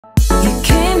You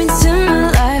came into my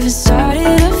life and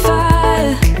started a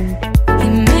fire.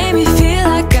 You made me feel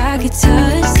like I could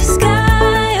touch the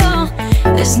sky. Oh,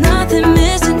 there's nothing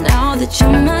missing now that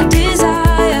you're my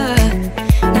desire.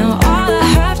 Now all I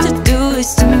have to do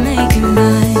is to make you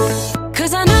mine.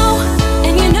 'Cause I know,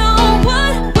 and you know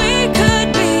what we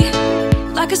could be.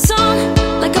 Like a song,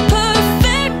 like a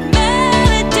perfect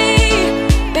melody.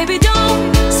 Baby,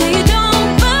 don't say you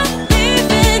don't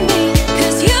believe in me.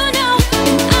 'Cause you know,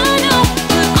 and I know,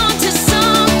 we're onto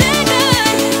something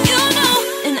good. You know,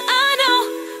 and I know,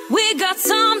 we got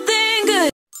something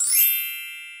good.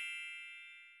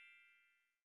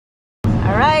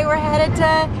 Alright, we're headed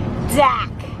to DAC.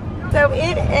 So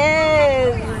it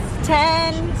is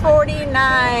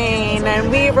 10:49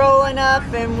 and we rolling up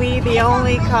and we the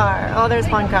only car. Oh, there's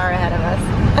one car ahead of us.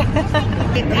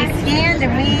 We scanned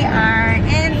and we are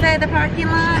inside the parking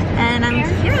lot and I'm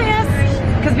curious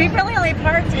because we really only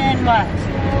parked in what?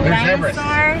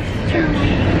 Dinosaur?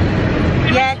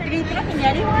 Yeah, did you get the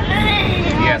Yeti one?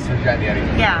 Yes, we've got Yeti.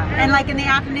 Yeah, and like in the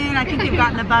afternoon I think we've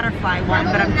gotten the butterfly one,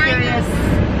 but I'm curious.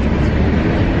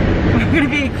 We're gonna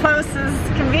be close as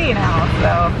can be now,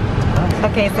 so.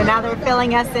 Okay, so now they're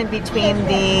filling us in between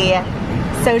the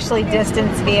socially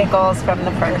distanced vehicles from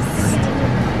the first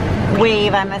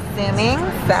wave, I'm assuming.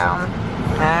 So, all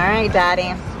right,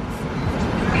 Daddy.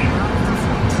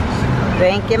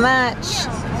 Thank you much.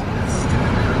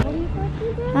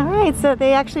 All right, so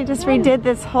they actually just redid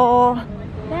this whole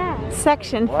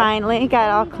section finally, got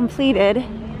all completed.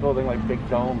 Building like big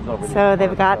domes over there. So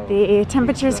they've got the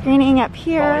temperature screening up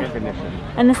here,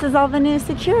 and this is all the new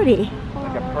security.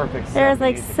 Like a perfect. There's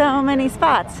like so many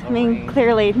spots. I mean,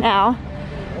 clearly now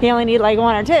you only need like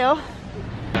one or two.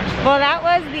 Well, that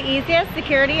was the easiest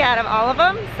security out of all of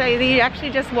them. So you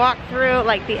actually just walk through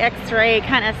like the x-ray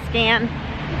kind of scan.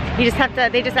 You just have to,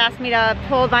 they just asked me to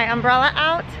pull my umbrella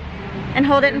out and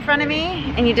hold it in front of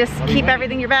me, and you just keep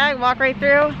everything in your bag, walk right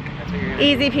through.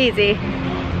 Easy peasy.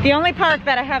 The only park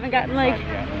that I haven't gotten like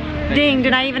dinged,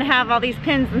 and I even have all these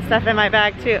pins and stuff in my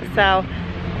bag too, so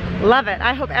love it.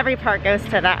 I hope every park goes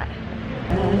to that.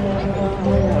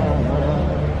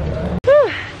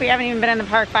 Whew, we haven't even been in the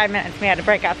park 5 minutes. We had to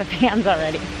break out the fans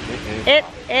already. It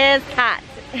is hot.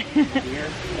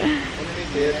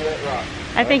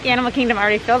 I think Animal Kingdom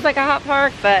already feels like a hot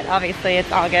park, but obviously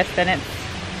it's August and it's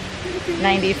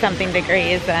 90 something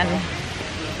degrees, and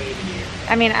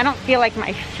I mean, I don't feel like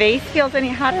my face feels any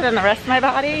hotter than the rest of my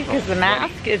body because the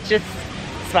mask is just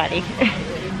sweaty.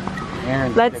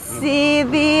 Let's see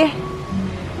the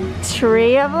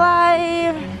Tree of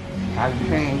Life.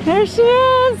 There she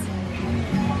is.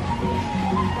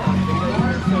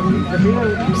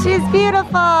 She's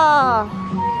beautiful. I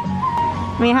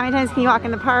mean, how many times can you walk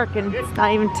in the park and it's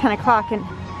not even 10 o'clock and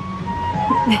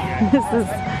this is,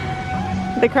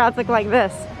 the crowds look like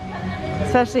this,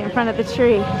 especially in front of the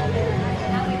tree.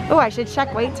 Oh, I should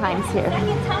check wait times here.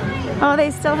 Oh, they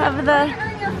still have the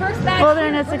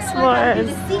Wilderness Explorers.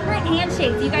 The secret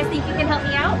handshake. Do you guys think you can help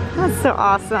me out? That's so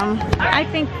awesome. I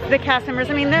think the cast members,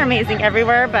 I mean, they're amazing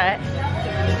everywhere, but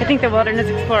I think the Wilderness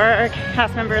Explorer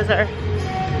cast members are,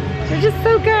 they're just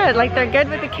so good. Like, they're good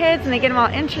with the kids and they get them all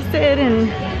interested,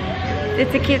 and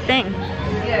it's a cute thing.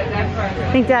 I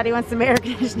think Daddy wants some air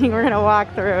conditioning. We're gonna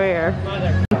walk through here.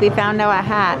 I think we found Noah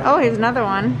hat. Oh, here's another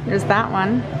one. There's that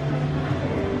one.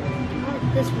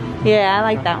 This one. Yeah, I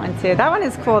like that one too. That one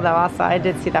is cool though also. I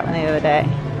did see that one the other day.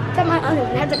 That's my other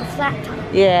one. It has like a flat top.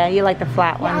 Yeah, you like the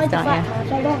flat ones, I like the don't flat you?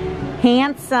 tops. I don't.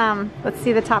 Handsome. Let's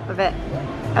see the top of it.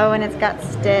 Oh, and it's got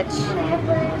Stitch.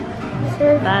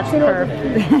 That's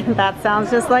perfect. That sounds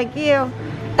just like you.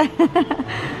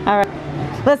 All right,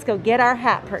 let's go get our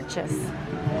hat purchase.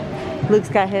 Luke's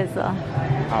got his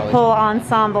whole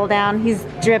ensemble down. He's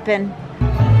dripping.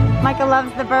 Micah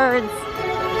loves the birds.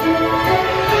 Here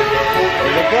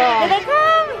they come. Here they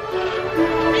come.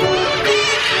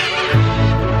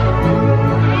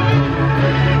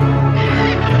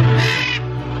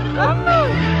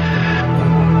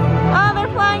 Oh,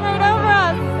 they're flying right over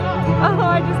us. Oh,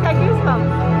 I just got goosebumps.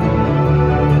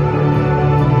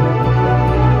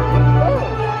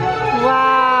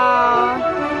 Wow.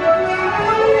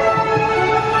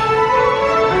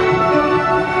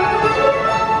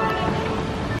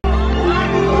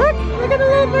 Look at the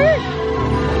little bird.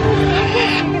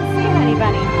 You can see, honey.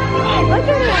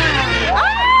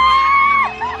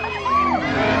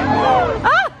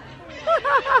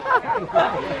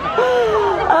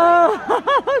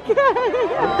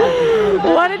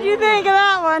 What did you think of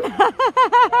that one?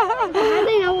 I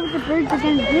think know what the birds are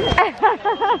gonna do.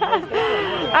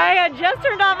 I had just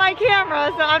turned on my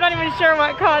camera, so I'm not even sure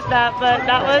what caught that, but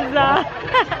that was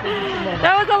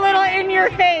that was a little in your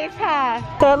face, huh?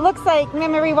 So it looks like,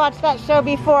 remember we watched that show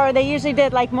before, they usually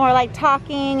did like more like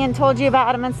talking and told you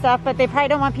about them and stuff, but they probably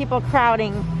don't want people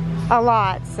crowding a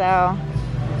lot, so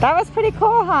that was pretty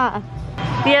cool, huh?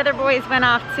 The other boys went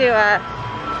off to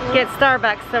get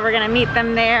Starbucks, so we're gonna meet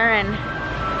them there, and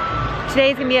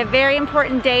today's gonna be a very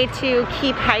important day to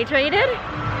keep hydrated.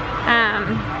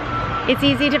 It's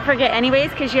easy to forget anyways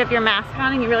because you have your mask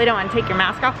on and you really don't want to take your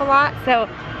mask off a lot, so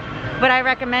what I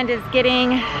recommend is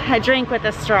getting a drink with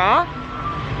a straw,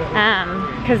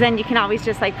 because then you can always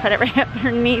just like put it right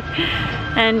underneath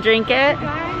and drink it.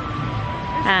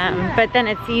 But then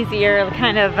it's easier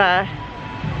kind of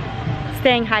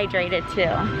staying hydrated too.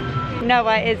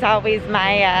 Noah is always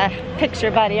my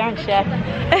picture buddy, aren't you?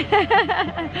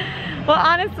 Well,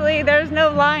 honestly, there's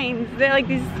no lines. They're like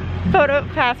these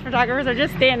photographers are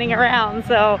just standing around.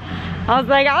 So I was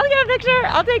like, I'll get a picture,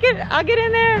 I'll take it, I'll get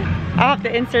in there. I'll have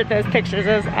to insert those pictures.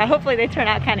 Hopefully they turn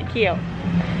out kind of cute.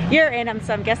 You're in them,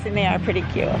 so I'm guessing they are pretty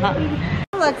cute, huh?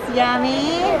 That looks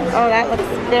yummy. Oh, that looks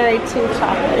very too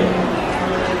chocolatey.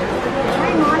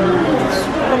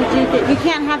 What did you get? You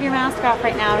can't have your mask off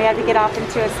right now. We have to get off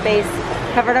into a space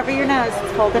covered over your nose.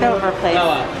 It's folded over, please.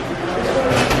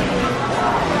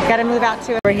 Got to move out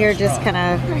to it. We're here just kind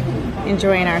of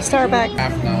enjoying our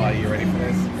Starbucks. Noah, you ready for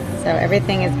this? So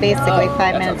everything is basically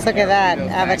 5 minutes. Look at that.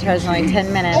 Avatar's only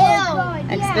 10 minutes.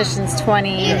 Exhibition's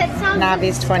 20,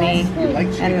 Navi's 20,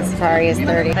 and the Safari is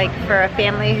 30. Like for a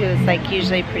family who's like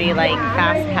usually pretty like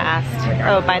fast paced.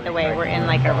 Oh, by the way, we're in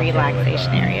like a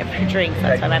relaxation area for drinks.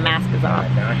 That's why my mask is off.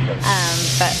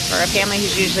 But for a family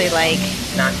who's usually like,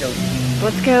 let's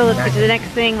go, let's get to the next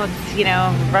thing, let's, you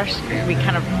know, rush. We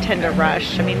kind of tend to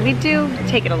rush. I mean, we do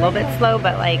take it a little bit slow,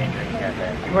 but like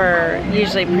we're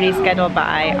usually pretty scheduled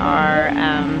by our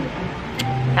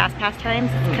fast pass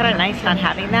times. It's kind of nice not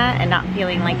having that and not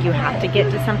feeling like you have to get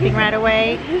to something right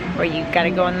away, or you got to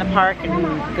go in the park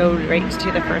and go right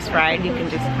to the first ride. You can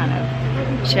just kind of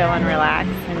chill and relax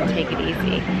and take it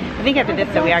easy. I think after this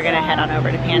though, we are going to head on over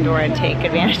to Pandora and take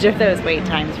advantage of those wait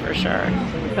times for sure.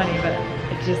 Funny, but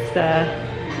I just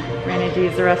ran into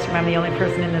use the restroom. I'm the only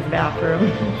person in this bathroom.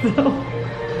 So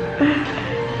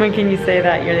when can you say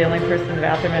that you're the only person in the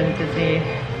bathroom at a Disney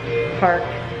park?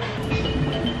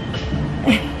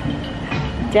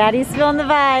 Daddy's feeling the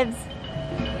vibes.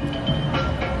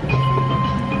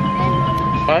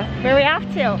 What? Where are we off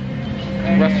to?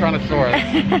 Restaurantosaurus.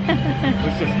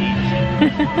 Let's just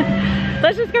eat.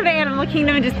 Let's just go to Animal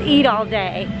Kingdom and just eat all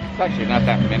day. It's actually not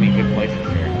that many good places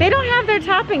here. They don't have their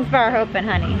toppings bar open,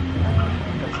 honey.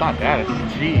 It's not that,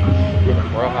 it's cheese.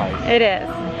 Real high. It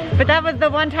is. But that was the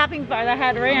one toppings bar that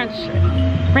had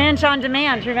ranch on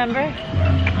demand, remember?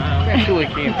 Chili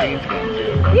canteens going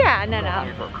too. Yeah, no.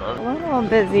 A little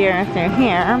busier through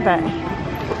here, but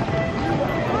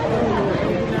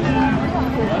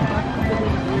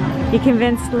you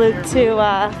convinced Luke to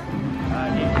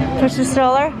push the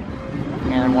stroller?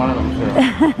 And one of them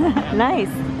too.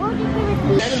 Nice.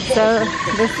 So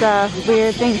this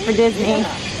weird thing for Disney,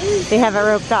 they have it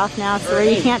roped off now, so where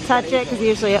you can't touch it because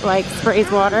usually it like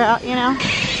sprays water out, you know?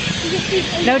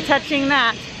 No touching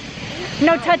that.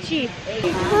 No touchy.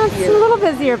 Well, it's a little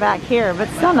busier back here, but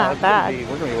still not bad.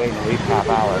 We're going to be waiting at least half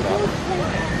hour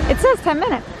though. It says 10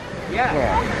 minutes. Yeah.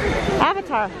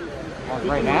 Avatar.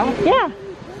 Right now? Yeah.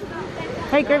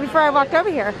 Right before I walked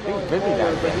over here. It's busy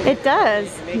down there. It does.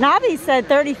 Navi said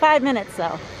 35 minutes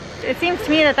though. It seems to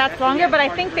me that that's longer, but I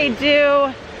think they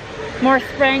do more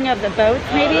spraying of the boats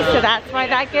maybe, so that's why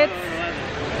that gets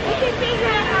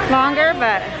longer,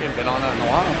 but... You've been on that in a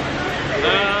while.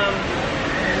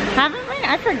 Haven't we?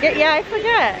 I forget. Yeah, I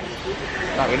forget.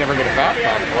 No, we never get a fast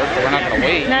pass for it, so we're not going to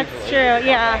wait. That's true,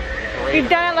 yeah. We've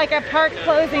done it like a park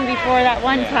closing before that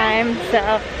one time,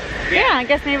 so... Yeah, I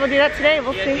guess maybe we'll do that today.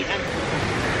 We'll see.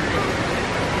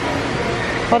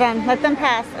 Hold on, let them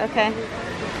pass. Okay.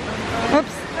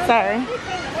 Oops, sorry.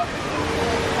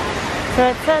 So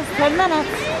it says 10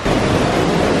 minutes.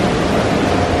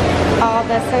 All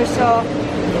the social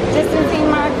distancing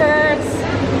markers.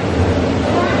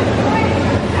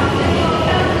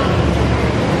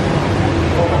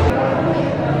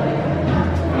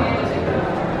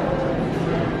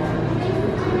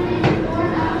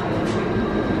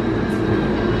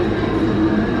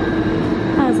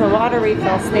 There's a water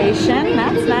refill station.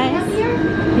 That's nice.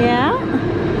 Yeah?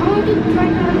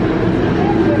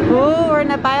 Ooh, we're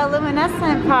in a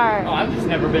bioluminescent park. Oh, I've just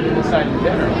never been inside in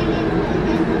general.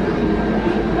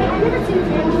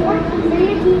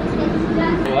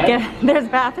 Yeah, there's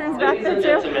bathrooms back there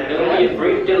too. There will be a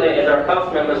brief delay as our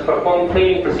cast members perform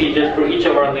cleaning procedures for each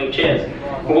of our link chairs.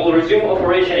 We will resume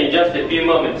operation in just a few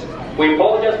moments. We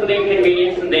apologize for the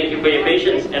inconvenience and thank you for your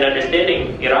patience and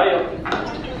understanding. Irayo.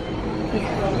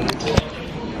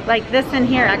 Like this in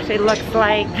here actually looks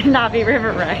like the Navi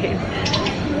River ride.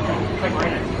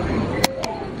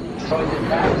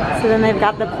 So then they've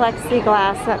got the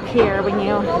plexiglass up here when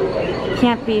you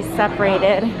can't be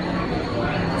separated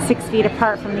 6 feet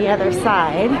apart from the other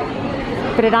side.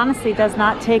 But it honestly does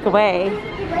not take away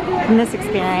from this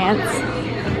experience.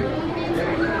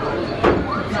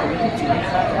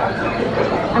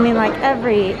 I mean, like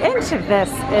every inch of this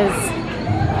is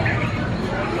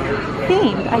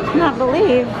themed. I cannot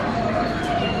believe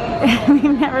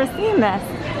we've never seen this.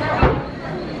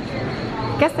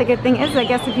 I guess the good thing is, I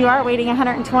guess if you are waiting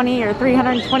 120 or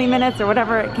 320 minutes or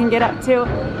whatever it can get up to,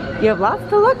 you have lots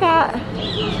to look at.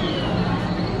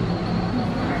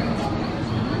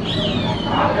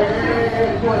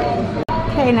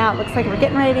 Okay, now it looks like we're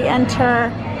getting ready to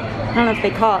enter. I don't know if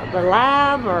they call it the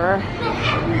lab or...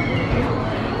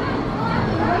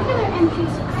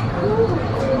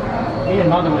 Me and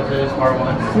Mother went through this part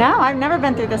once. No, I've never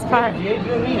been through this part. You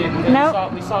and me did.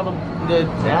 Nope. We saw the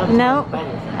Nope,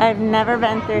 I've never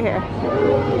been through here.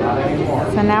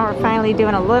 So now we're finally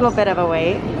doing a little bit of a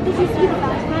wait,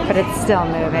 but it's still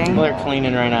moving. Well, they're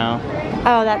cleaning right now.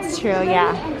 Oh, that's true,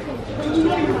 yeah.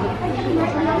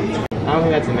 I don't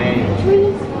think that's a manual.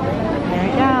 There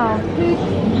we go.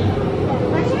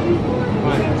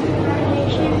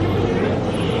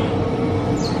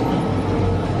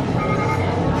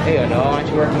 Hey, no, why aren't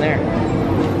you working there?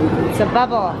 It's a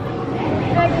bubble.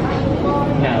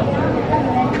 No.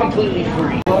 Completely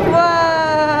free.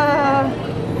 Whoa!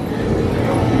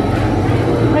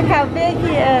 Look how big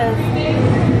he is.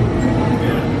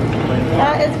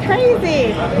 That is crazy.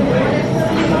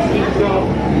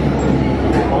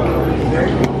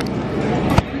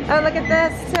 Oh, look at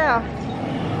this too.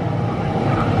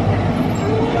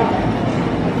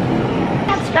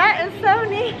 That is so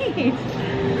neat.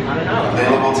 I don't know.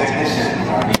 Available technicians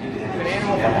are needed in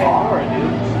Pandora,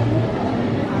 dude.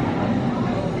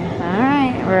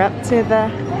 Alright, we're up to the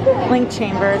link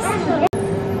chambers.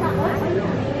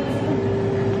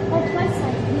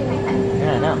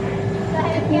 Yeah, I know.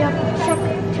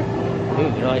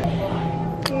 Dude, you're like...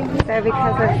 So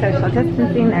because of social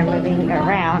distancing, they're moving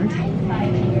around.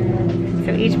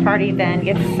 So each party then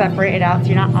gets separated out, so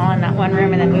you're not all in that one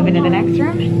room and then moving to the next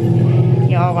room.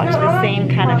 You all watch the same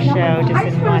kind of show, just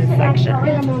in one section.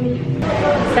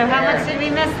 So how much did we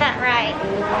miss that ride?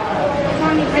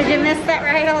 Did you miss that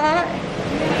ride a lot?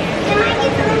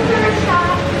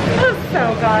 Oh,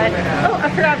 so good. Oh, I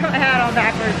forgot to put my hat on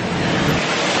backwards.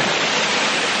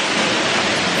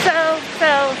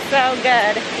 So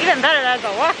good. Even better as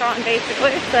a walk-on,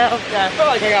 basically. So good. I feel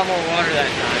like I got more water that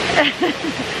time.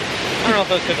 I don't know if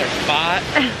it was because our spot.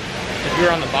 If you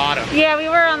were on the bottom. Yeah, we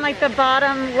were on like the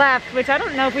bottom left, which I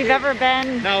don't know if we've ever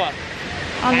been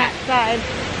on that side.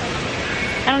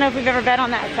 I don't know if we've ever been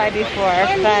on that side before,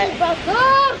 but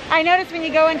I noticed when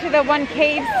you go into the one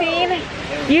cave scene,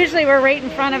 usually we're right in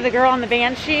front of the girl on the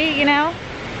Banshee, you know?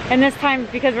 And this time,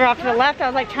 because we're off to the left, I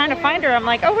was like trying to find her. I'm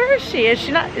like, oh, where is she? Is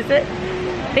she not, is it,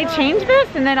 they changed this?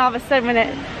 And then all of a sudden when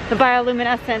the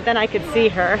bioluminescent, then I could see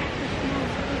her.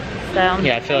 So.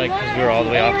 Yeah, I feel like because we were all the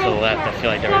way off to the left, I feel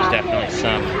like there was definitely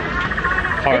some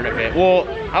part of it. Well,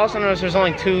 I also noticed there's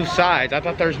only 2 sides. I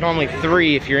thought there's normally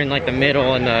 3 if you're in like the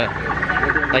middle and the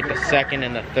like the 2nd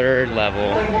and the 3rd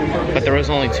level. But there was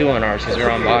only 2 on ours because we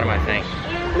were on the bottom, I think.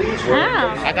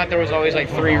 Oh. I thought there was always like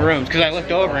 3 rooms because I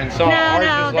looked over and saw ours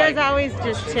was there's like, always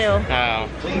just 2. oh.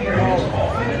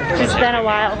 It's been a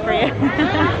while for you.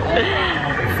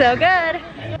 So good.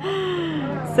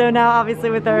 So now obviously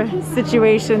with our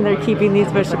situation, they're keeping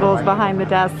these Wishables behind the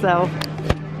desk, so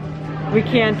we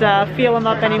can't feel them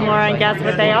up anymore and guess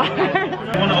what they are. If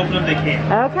they want to open them, they can.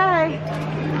 Okay.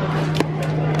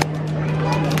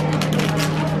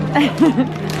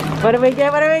 What do we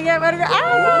get? What do we get? What do we get?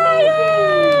 Oh,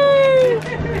 yay!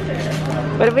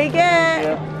 What do we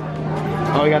get?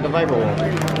 Oh, we got the Viper Wolf.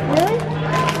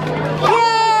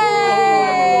 Yay!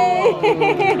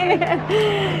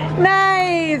 Nice!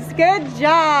 Good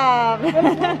job!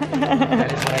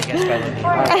 That is what I guess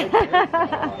by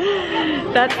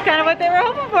That's kind of what they were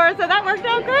hoping for, so that worked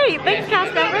out great. Thanks,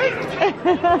 cast members.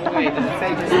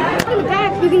 In the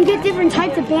back, you can get different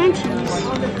types of banshees.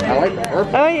 I like the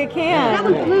purple. Oh, you can. That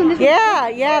one's blue.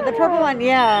 Yeah, the purple one,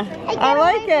 yeah. I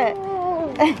like it.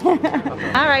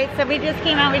 All right, so we just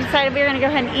came out. We decided we were going to go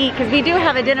ahead and eat because we do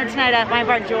have a dinner tonight at my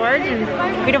bar George, and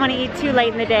we don't want to eat too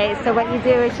late in the day. So what you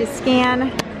do is you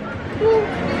scan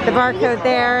the barcode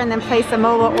there and then place a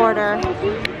mobile order.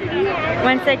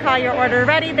 Once they call your order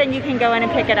ready, then you can go in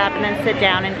and pick it up and then sit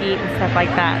down and eat and stuff like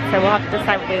that. So we'll have to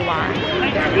decide what we want.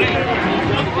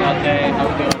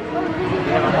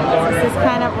 This is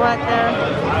kind of what the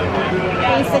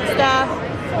basic stuff.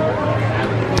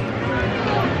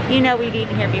 You know we've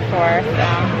eaten here before, so.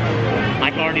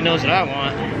 Mike already knows what I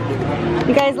want.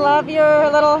 You guys love your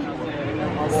little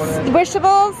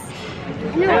Wishables?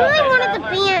 No, I really wanted the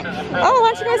bench. Oh,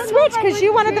 why don't you guys switch? Because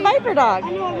you wanted the Viper dog. I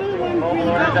know, I really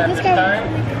wanted this guy.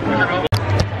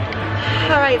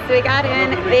 Alright, so we got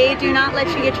in. They do not let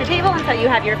you get your table until you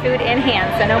have your food in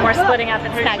hand, so no more splitting up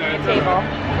and stacking a table.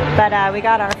 But we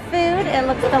got our food. It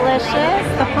looks delicious.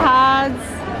 The pods.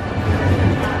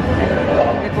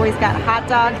 The boys got hot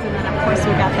dogs, and then of course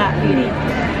we got that beauty.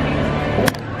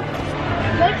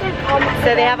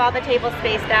 So they have all the tables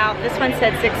spaced out. This one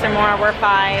said 6 or more, we're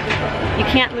 5. You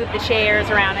can't move the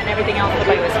chairs around and everything else looked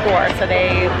like it was 4. So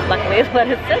they luckily let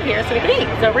us sit here so we can eat.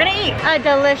 So we're gonna eat a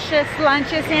delicious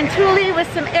lunch at Santulli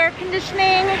with some air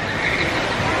conditioning.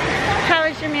 How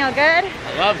was your meal? Good?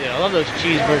 I loved it. I love those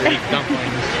cheeseburger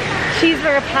dumplings.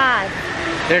 Cheeseburger pods.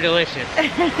 They're delicious.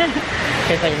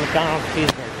 Tastes like a McDonald's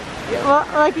cheeseburger. Well,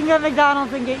 I can go to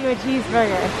McDonald's and get you a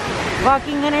cheeseburger.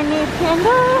 Walking underneath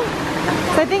Pandora.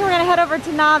 So I think we're gonna head over to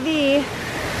Na'vi.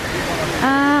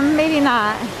 Maybe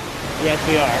not. Yes,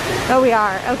 we are. Oh, we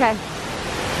are. Okay.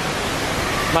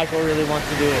 Michael really wants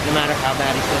to do it, no matter how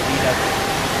bad he says he does.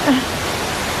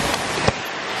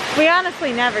 We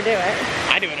honestly never do it.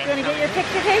 I do it You every wanna get time. your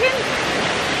picture taken?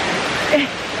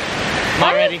 I'm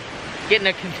already getting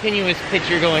a continuous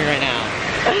picture going right now.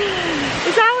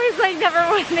 It's always like never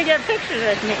wanting to get pictures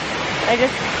with me. I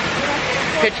just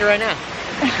Picture right now.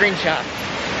 Screenshot.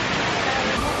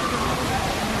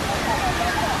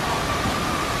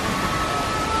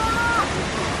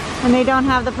 And they don't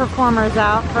have the performers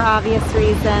out for obvious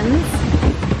reasons.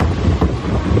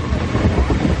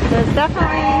 There's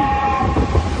definitely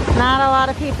not a lot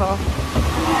of people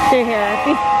through here.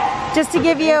 Just to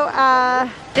give you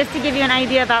an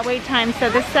idea about wait time, so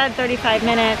this said 35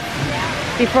 minutes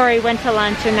before we went to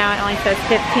lunch, and now it only says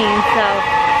 15. So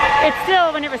it's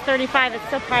still, when it was 35, it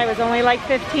still probably was only like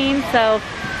 15. So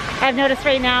I've noticed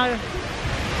right now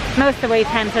most of the wait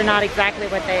times are not exactly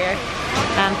what they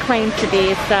claim to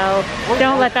be. So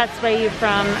don't let that sway you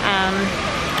from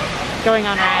going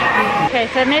on rides. Okay,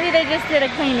 so maybe they just did a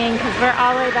cleaning because we're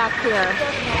all the way back here.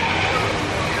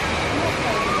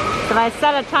 So I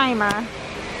set a timer.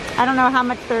 I don't know how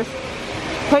much they're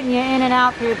putting you in and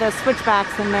out through the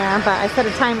switchbacks in there, but I set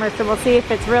a timer, so we'll see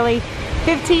if it's really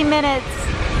 15 minutes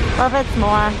or if it's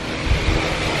more.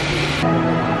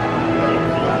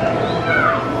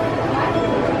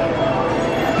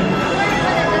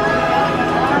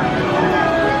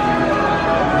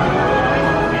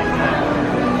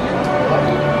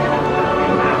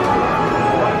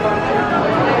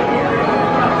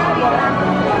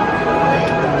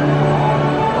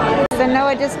 So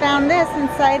Noah just found this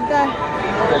inside the...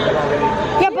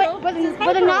 Yeah,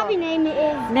 but the Na'vi name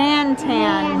is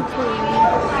Nantan.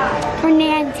 Or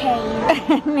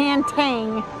Nantang.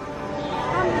 Nantang.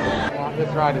 This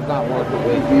ride is not worth the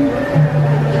wait.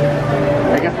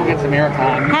 I guess we'll get some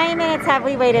airtime. How many minutes have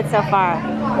we waited so far?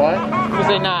 What? We'll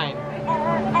say 9.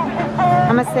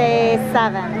 I'm gonna say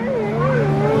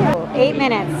 7. 8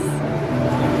 minutes.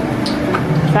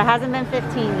 So it hasn't been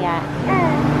 15 yet.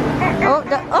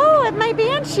 Oh, my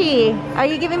Banshee. Are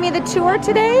you giving me the tour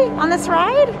today on this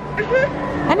ride?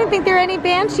 I didn't think there were any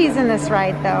Banshees in this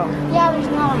ride though. Yeah, there's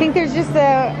not. I think there's just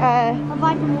a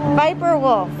Viper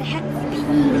Wolf. The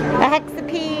hexapede. A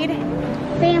hexapede.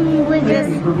 Family with This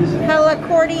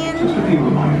helicordian.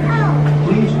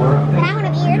 pound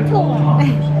of ear tool.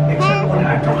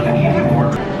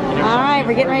 Alright,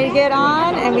 we're getting ready to get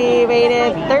on, and we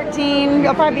waited 13,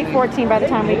 it'll probably be 14 by the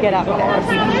time we get up there.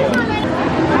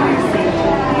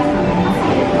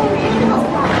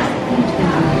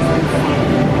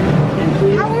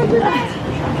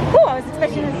 Oh, I was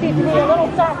expecting to see it to be a little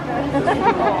softer.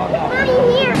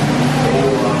 Here.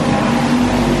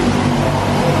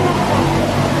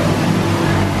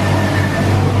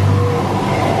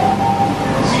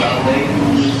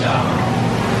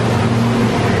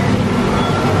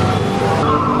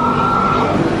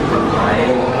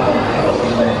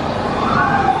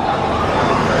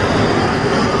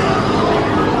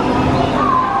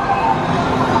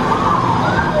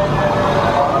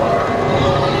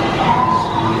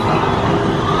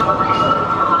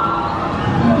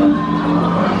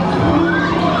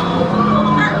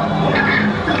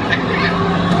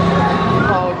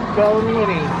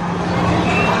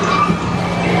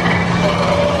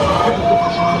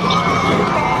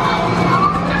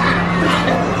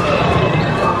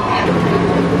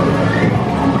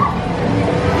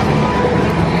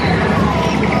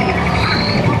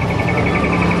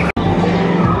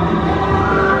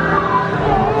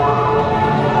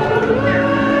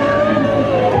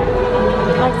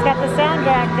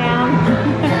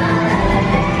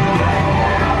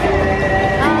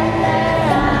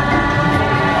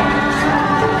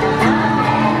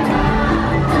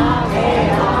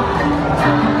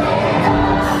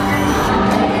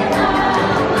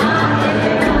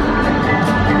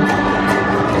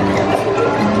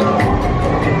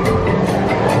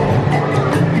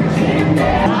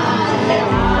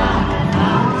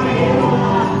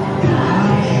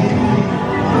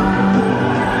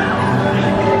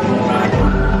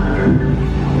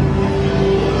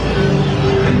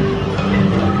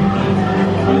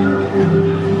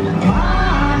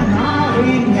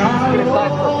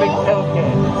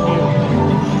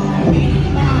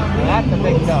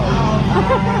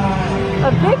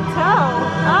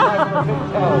 That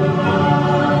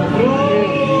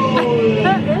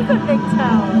is a big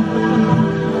toe.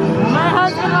 My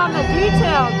husband on the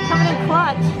detail, coming in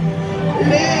clutch.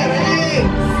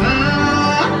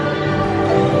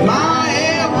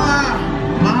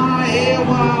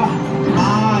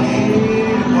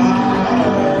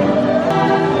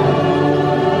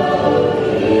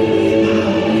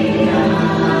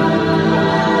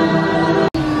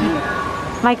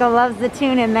 Michael loves the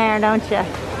tune in there, don't you?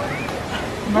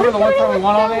 Remember the one time we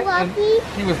went on it and lucky.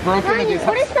 he was broken and just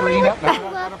had to screen up.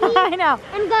 I know.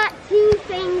 And got 2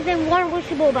 things in 1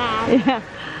 wishable bag. Yeah.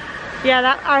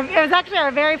 Yeah, it was actually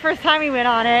our very first time we went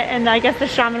on it, and I guess the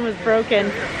shaman was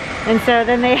broken. And so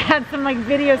then they had some like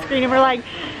video screen and we're like,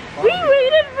 we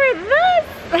waited for this!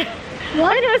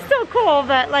 What? I mean, it was so cool,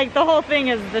 but like the whole thing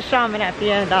is the shaman at the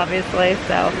end, obviously,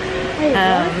 so. Wait,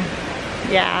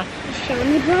 Yeah.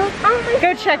 Shaman broke? Oh my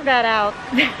Go check that out.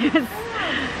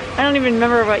 I don't even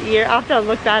remember what year. I'll have to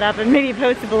look that up and maybe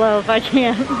post it below if I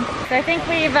can. So I think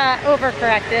we've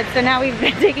overcorrected. So now we've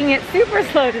been taking it super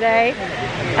slow today.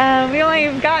 We only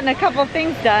have gotten a couple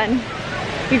things done.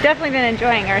 We've definitely been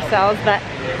enjoying ourselves, but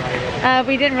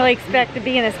we didn't really expect to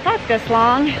be in this park this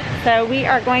long. So we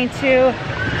are going to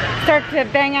start to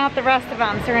bang out the rest of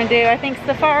them. So we're gonna do, I think,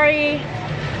 Safari,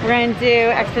 we're gonna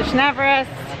do Expedition Everest,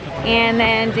 and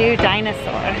then do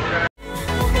Dinosaur.